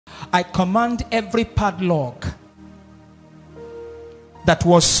I command every padlock that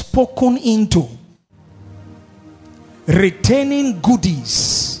was spoken into retaining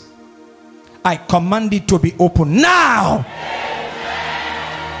goodies, I command it to be open now.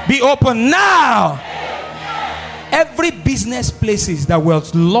 Be open now. Every business places that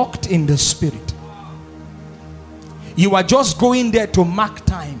was locked in the spirit, you are just going there to mark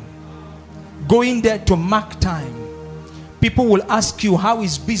time. Going there to mark time. People will ask you, how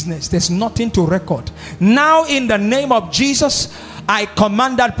is business? There's nothing to record. Now in the name of Jesus, I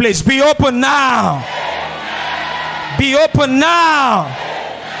command that place, be open now. Be open now.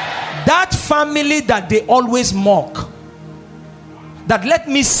 That family that they always mock, that let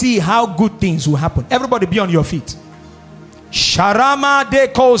me see how good things will happen. Everybody be on your feet. Sharama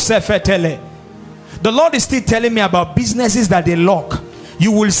deko sefetele. The Lord is still telling me about businesses that they lock.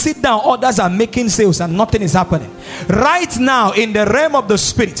 You will sit down, others are making sales and nothing is happening. Right now, in the realm of the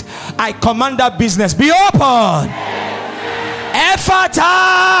spirit, I command that business, be open.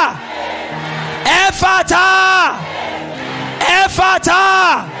 Ephata! Ephata!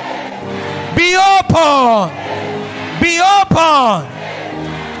 Ephata! Be open. Be open.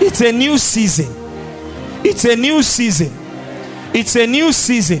 It's a new season. It's a new season. It's a new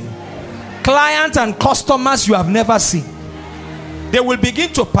season. Clients and customers you have never seen, they will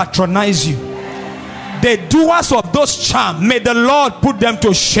begin to patronize you. The doers of those charms, may the Lord put them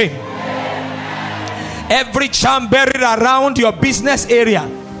to shame. Every charm buried around your business area,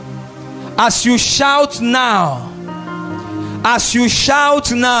 as you shout now, as you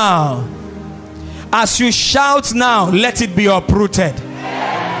shout now, as you shout now, let it be uprooted.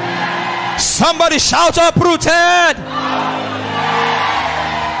 Somebody shout uprooted.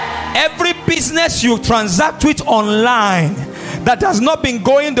 Every business you transact with online that has not been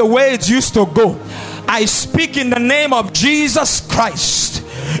going the way it used to go, I speak in the name of Jesus Christ.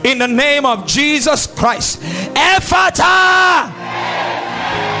 In the name of Jesus Christ. Ephata!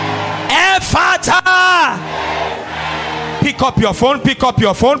 Ephata! Pick up your phone, pick up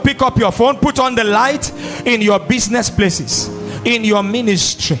your phone, pick up your phone. Put on the light in your business places, in your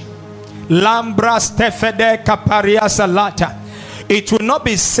ministry. Lambras tefede kaparia salata. It will not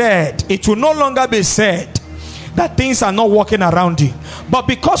be said, it will no longer be said that things are not working around you. But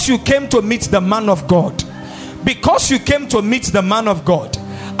because you came to meet the man of God, because you came to meet the man of God,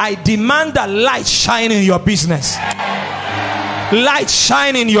 I demand that light shine in your business. Light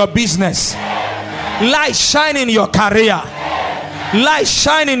shine in your business. Light shine in your career. Light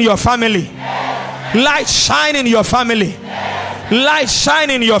shine in your family. Light shine in your family. Light shine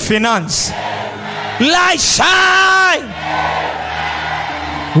in your finance. Light shine.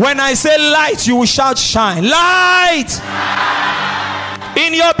 When I say light, you will shout shine. Light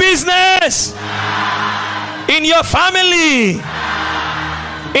in your business, in your family,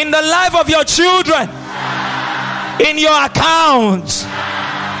 in the life of your children, in your account.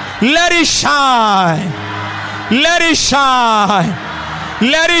 Let it shine. Let it shine.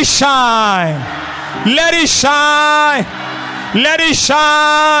 Let it shine. Let it shine. Let it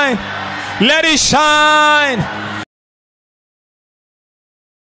shine. Let it shine.